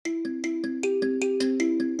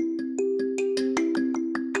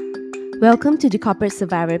Welcome to the Corporate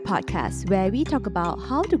Survivor podcast, where we talk about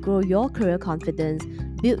how to grow your career confidence,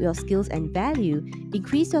 build your skills and value,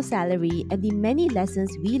 increase your salary, and the many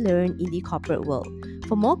lessons we learn in the corporate world.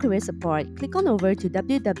 For more career support, click on over to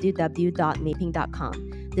www.maping.com.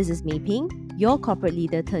 This is Maping, your corporate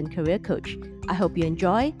leader turned career coach. I hope you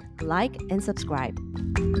enjoy, like, and subscribe.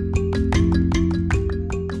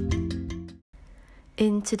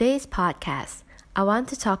 In today's podcast, I want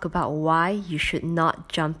to talk about why you should not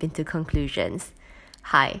jump into conclusions.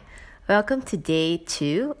 Hi, welcome to day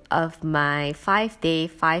 2 of my 5-day,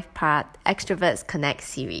 5-part Extroverts Connect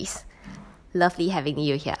series. Lovely having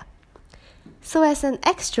you here. So as an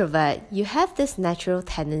extrovert, you have this natural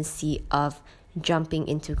tendency of jumping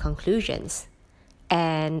into conclusions.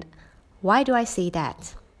 And why do I say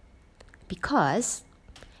that? Because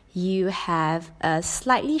you have a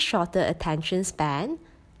slightly shorter attention span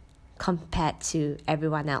compared to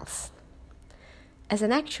everyone else. As an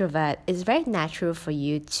extrovert, it's very natural for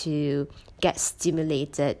you to get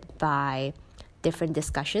stimulated by different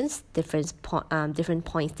discussions, different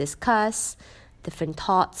points discussed, different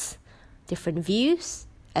thoughts, different views,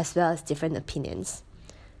 as well as different opinions.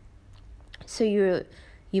 So you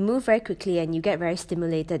move very quickly and you get very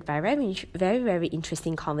stimulated by very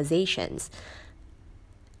interesting conversations.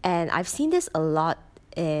 And I've seen this a lot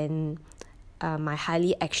in my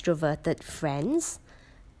highly extroverted friends,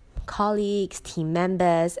 colleagues, team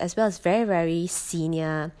members, as well as very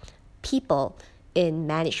senior people in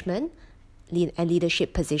management and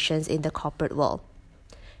leadership positions in the corporate world.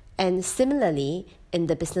 And similarly, in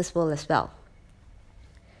the business world as well.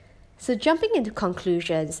 So jumping into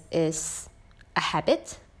conclusions is a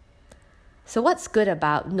habit. So what's good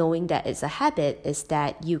about knowing that it's a habit is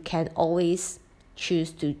that you can always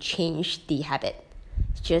choose to change the habit.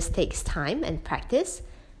 It just takes time and practice,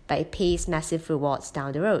 but it pays massive rewards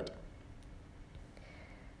down the road.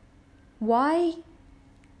 Why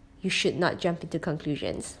you should not jump into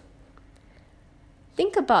conclusions?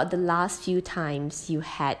 Think about the last few times you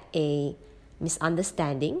had a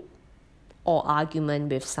misunderstanding or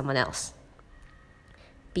argument with someone else.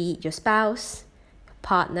 Be it your spouse, your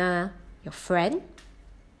partner, your friend,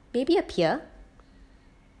 maybe a peer,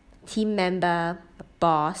 team member, a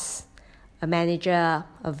boss, a manager,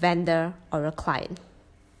 a vendor, or a client.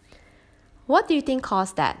 What do you think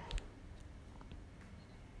caused that?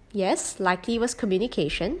 Yes, likely it was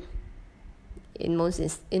communication in most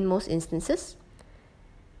instances.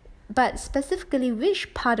 But specifically,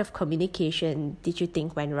 which part of communication did you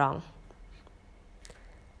think went wrong?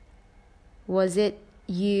 Was it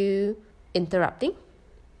you interrupting?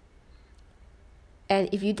 And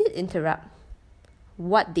if you did interrupt,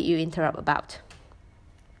 what did you interrupt about?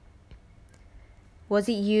 Was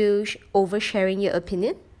it you oversharing your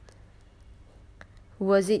opinion?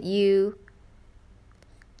 Was it you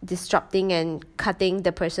disrupting and cutting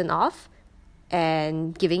the person off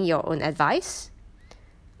and giving your own advice?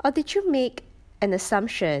 Or did you make an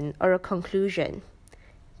assumption or a conclusion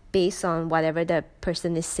based on whatever the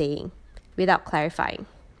person is saying without clarifying?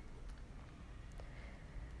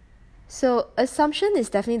 So assumption is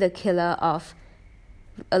definitely the killer of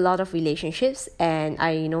a lot of relationships, and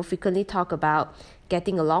I frequently talk about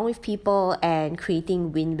getting along with people and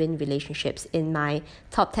creating win-win relationships in my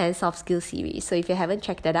top 10 soft skills series. So if you haven't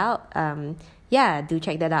checked that out, do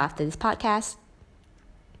check that out after this podcast.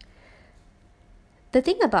 The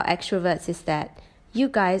thing about extroverts is that you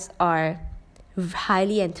guys are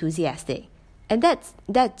highly enthusiastic, and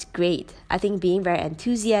that's great. I think being very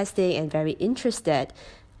enthusiastic and very interested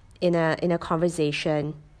in a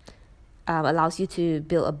conversation allows you to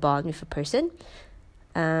build a bond with a person.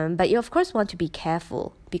 But you of course want to be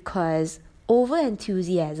careful because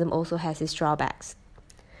over-enthusiasm also has its drawbacks.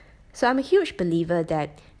 So I'm a huge believer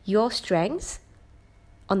that your strengths,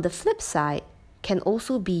 on the flip side, can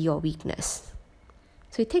also be your weakness.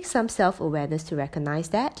 So it takes some self-awareness to recognize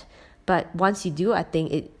that. But once you do, I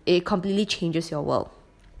think it completely changes your world.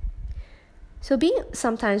 So being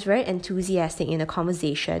sometimes very enthusiastic in a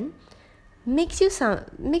conversation makes you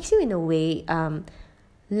in a way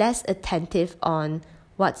less attentive on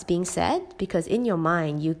what's being said, because in your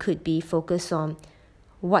mind you could be focused on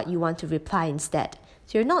what you want to reply instead.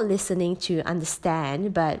 So you're not listening to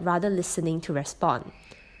understand, but rather listening to respond.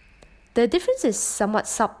 The difference is somewhat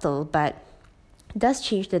subtle, but does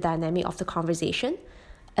change the dynamic of the conversation,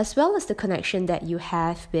 as well as the connection that you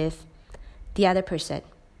have with the other person.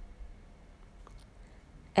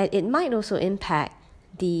 And it might also impact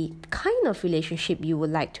the kind of relationship you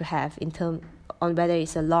would like to have on whether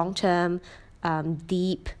it's a long-term,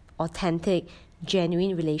 deep, authentic,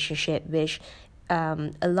 genuine relationship, which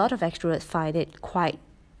a lot of extroverts find it quite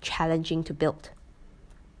challenging to build.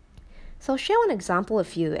 So I'll share one example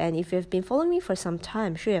with you, and if you've been following me for some time,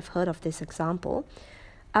 I'm sure you've heard of this example.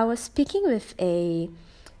 I was speaking with a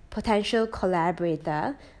potential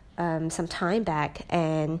collaborator some time back,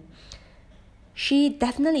 and she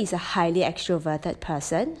definitely is a highly extroverted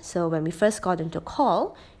person. So when we first got into a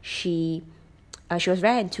call, she was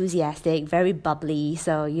very enthusiastic, very bubbly,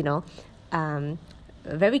 so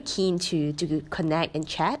very keen to connect and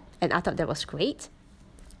chat, and I thought that was great.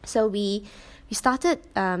 So we started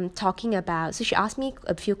talking about, so she asked me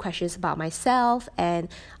a few questions about myself, and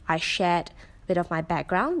I shared a bit of my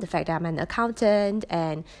background, the fact that I'm an accountant,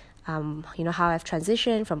 and how I've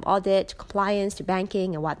transitioned from audit to compliance to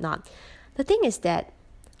banking and whatnot. The thing is that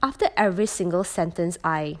after every single sentence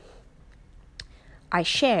I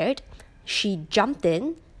shared, she jumped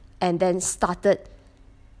in and then started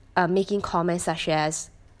making comments such as,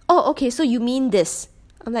 "Oh, okay, so you mean this?"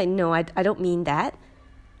 I'm like, "No, I don't mean that."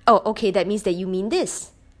 "Oh, okay, that means that you mean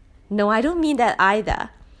this." "No, I don't mean that either."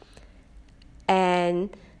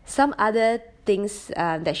 And some other things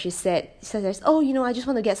that she said, such as, "Oh, I just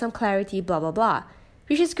want to get some clarity, blah, blah, blah."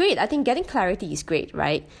 Which is great. I think getting clarity is great,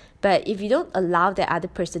 right? But if you don't allow the other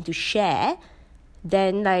person to share,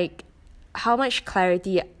 then how much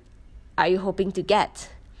clarity are you hoping to get?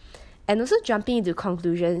 And also jumping into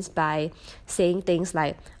conclusions by saying things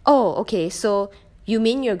like, "Oh, okay, so you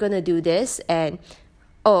mean you're going to do this? And,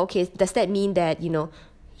 oh, okay, does that mean that,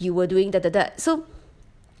 you were doing da-da-da?" So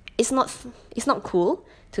it's not cool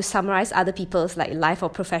to summarize other people's life or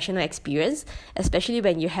professional experience, especially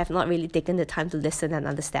when you have not really taken the time to listen and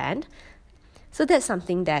understand. So that's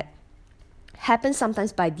something that happens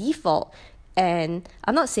sometimes by default. And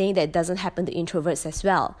I'm not saying that it doesn't happen to introverts as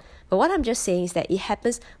well. But what I'm just saying is that it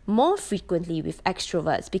happens more frequently with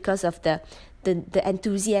extroverts because of the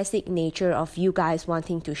enthusiastic nature of you guys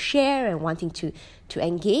wanting to share and wanting to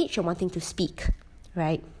engage and wanting to speak,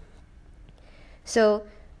 right? So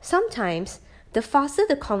sometimes the faster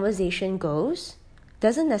the conversation goes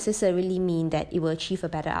doesn't necessarily mean that it will achieve a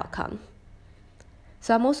better outcome.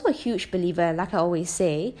 So I'm also a huge believer, like I always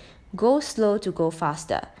say, go slow to go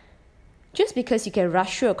faster. Just because you can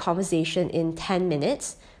rush through a conversation in 10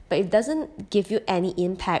 minutes, but it doesn't give you any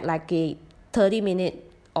impact like a 30-minute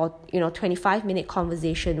or 25-minute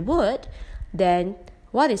conversation would, then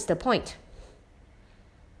what is the point?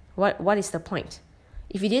 What is the point?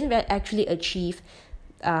 If you didn't actually achieve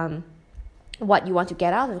what you want to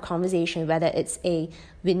get out of the conversation, whether it's a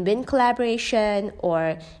win-win collaboration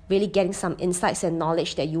or really getting some insights and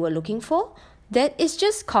knowledge that you were looking for, then it's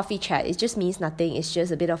just coffee chat. It just means nothing. It's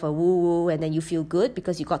just a bit of a woo-woo, and then you feel good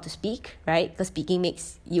because you got to speak, right? Because speaking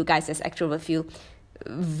makes you guys as extroverts feel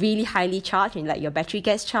really highly charged, and your battery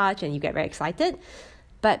gets charged and you get very excited.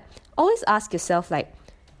 But always ask yourself,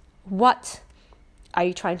 what are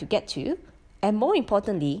you trying to get to? And more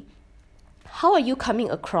importantly, how are you coming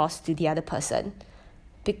across to the other person?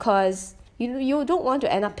 Because you don't want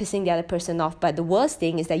to end up pissing the other person off, but the worst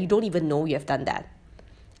thing is that you don't even know you have done that.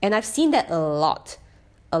 And I've seen that a lot.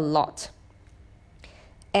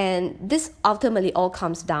 And this ultimately all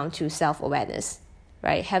comes down to self-awareness,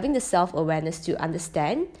 right? Having the self-awareness to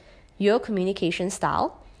understand your communication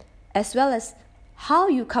style, as well as how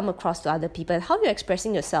you come across to other people and how you're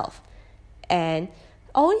expressing yourself. And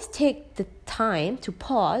always take the time to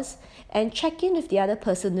pause and check in with the other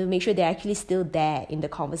person to make sure they're actually still there in the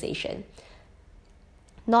conversation.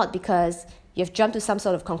 Not because you've jumped to some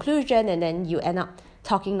sort of conclusion and then you end up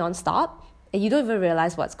talking non-stop and you don't even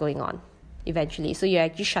realize what's going on eventually. So you're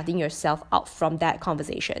actually shutting yourself out from that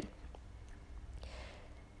conversation.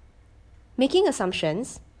 Making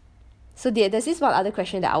assumptions. So there's this one other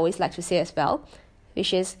question that I always like to say as well,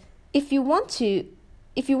 which is if you want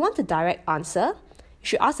a direct answer, you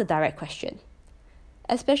should ask a direct question.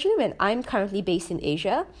 Especially when I'm currently based in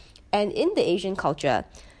Asia, and in the Asian culture,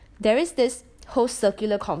 there is this whole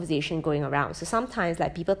circular conversation going around. So sometimes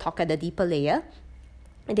people talk at a deeper layer,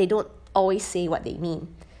 and they don't always say what they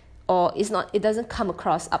mean, or it doesn't come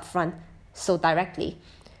across upfront so directly.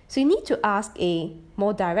 So you need to ask a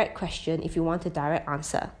more direct question if you want a direct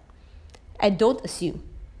answer, and don't assume.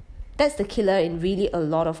 That's the killer in really a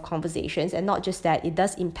lot of conversations, and not just that, it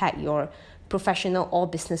does impact your professional or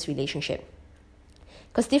business relationship.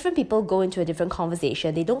 Because different people go into a different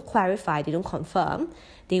conversation, they don't clarify, they don't confirm,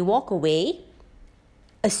 they walk away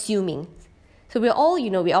assuming. So we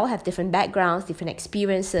all have different backgrounds, different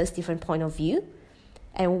experiences, different point of view.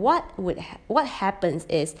 And what happens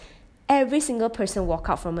is every single person walk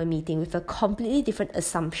out from a meeting with a completely different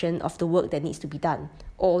assumption of the work that needs to be done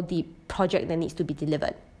or the project that needs to be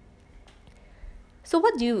delivered. So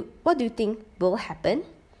what do you think will happen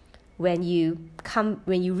when you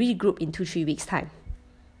regroup in 2-3 weeks time?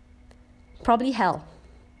 Probably hell.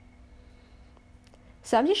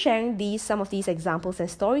 So I'm just sharing some of these examples and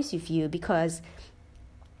stories with you because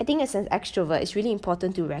I think as an extrovert, it's really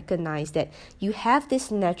important to recognize that you have this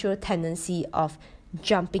natural tendency of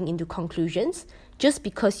jumping into conclusions just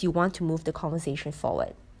because you want to move the conversation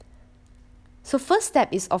forward. So first step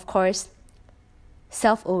is, of course,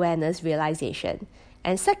 self-awareness, realization.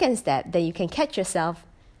 And second step, then you can catch yourself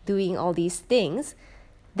doing all these things.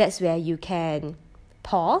 That's where you can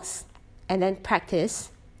pause and then practice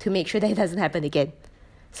to make sure that it doesn't happen again.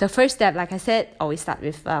 So first step, like I said, always start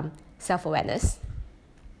with self-awareness.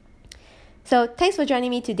 So thanks for joining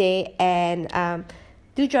me today, and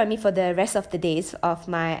do join me for the rest of the days of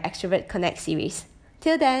my Extrovert Connect series.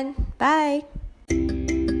 Till then, bye!